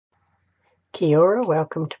Kia ora,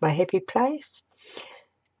 welcome to my happy place.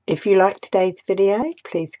 If you like today's video,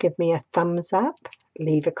 please give me a thumbs up,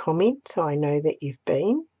 leave a comment so I know that you've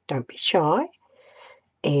been. Don't be shy,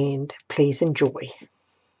 and please enjoy.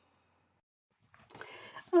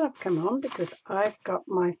 I've come on because I've got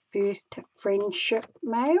my first friendship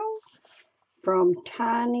mail from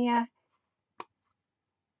Tania.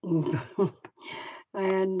 And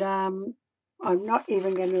I'm not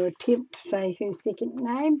even going to attempt to say her second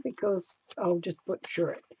name because I'll just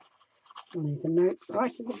butcher it. And there's a note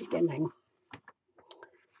right at the beginning.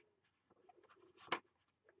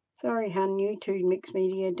 Sorry, hun, you two mixed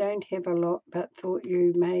media don't have a lot, but thought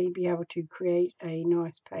you may be able to create a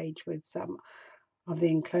nice page with some of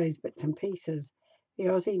the enclosed bits and pieces. The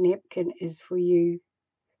Aussie napkin is for you,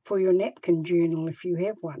 for your napkin journal if you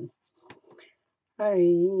have one. Oh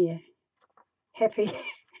yeah, happy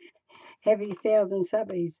 1,000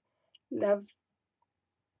 subbies. Love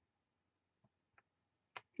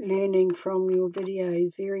learning from your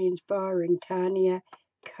videos, very inspiring. Tania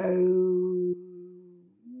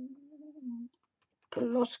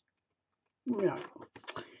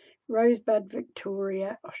Rosebud,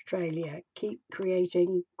 Victoria, Australia. Keep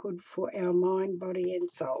creating good for our mind, body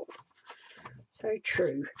and soul. So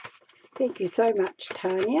true. Thank you so much,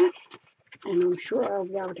 Tania. And I'm sure I'll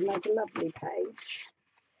be able to make a lovely page.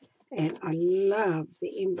 And I love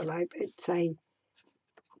the envelope. It's a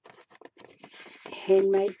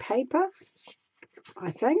handmade paper,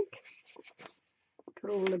 I think.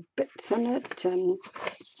 Got all the bits in it, and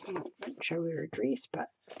I won't show her address, but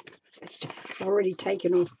I've already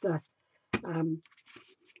taken off the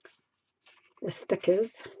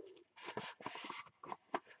stickers.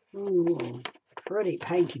 Ooh, pretty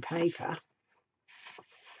painty paper.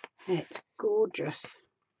 That's gorgeous.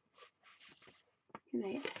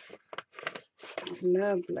 Isn't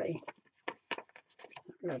that lovely?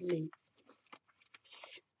 Lovely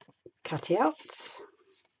cutouts.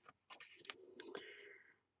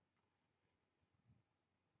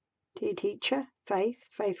 Dear teacher, Faith,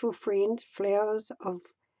 faithful friends, flowers of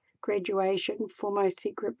graduation, foremost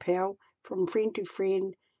secret pal, from friend to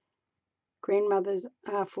friend, grandmothers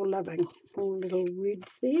are for loving. All little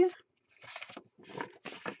words there.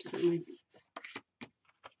 Some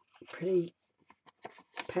pretty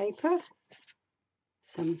paper,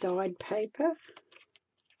 some dyed paper.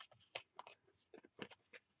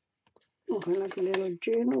 Oh, I like a little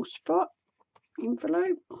journal spot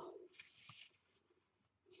envelope.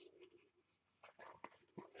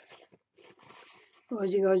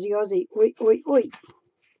 Aussie, Aussie, Aussie, oi, oi, oi.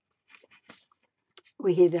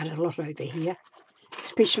 We hear that a lot over here,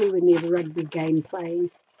 especially when there's a rugby game playing.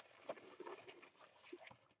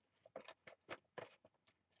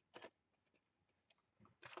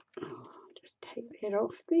 Just take that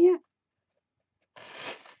off there.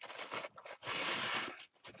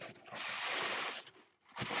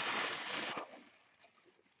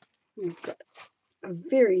 We've got a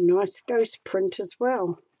very nice ghost print as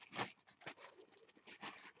well.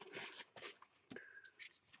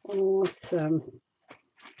 Awesome.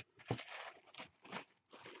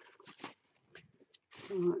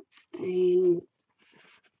 Right, and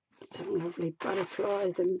some lovely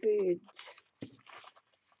butterflies and birds.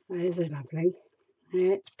 Those are lovely.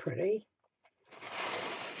 That's pretty.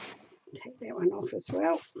 Take that one off as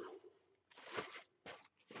well.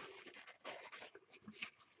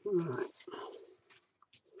 Right.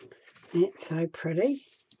 That's so pretty.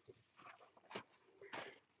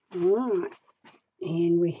 Alright.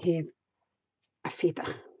 And we have a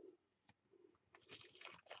feather.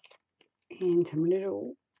 And some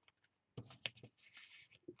little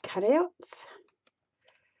cutouts.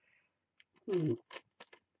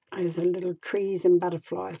 Those are little trees and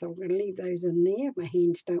butterflies. I'm going to leave those in there. My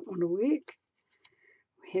hands don't want to work.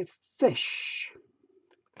 We have fish.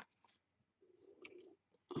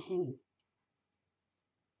 And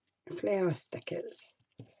flower stickers.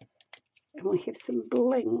 And we have some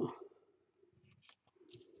bling.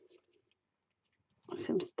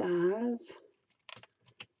 Some stars.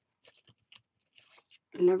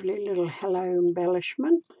 Lovely little hello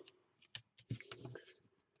embellishment.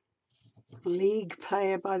 League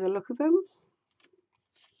player by the look of him.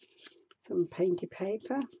 Some painty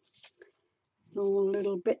paper. All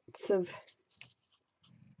little bits of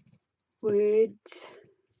words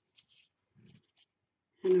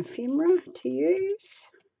and ephemera to use.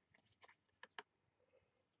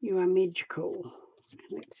 You are magical.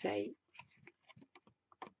 And it's a,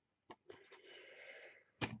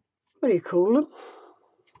 what do you call them?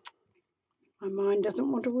 My mind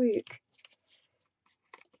doesn't want to work.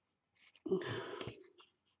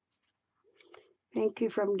 Thank you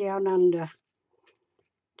from down under.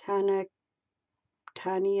 Tania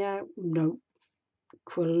Tania, no,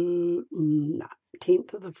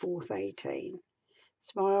 10th of the 4th, 18.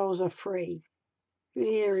 Smiles are free.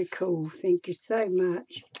 Very cool. Thank you so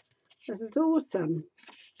much. This is awesome.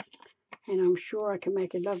 And I'm sure I can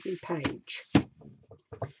make a lovely page.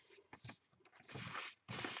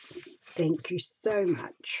 Thank you so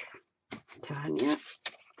much, Tania.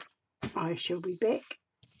 I shall be back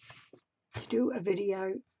to do a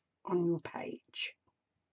video on your page.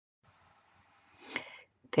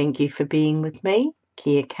 Thank you for being with me.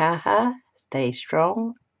 Kia kaha, stay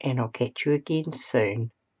strong, and I'll catch you again soon.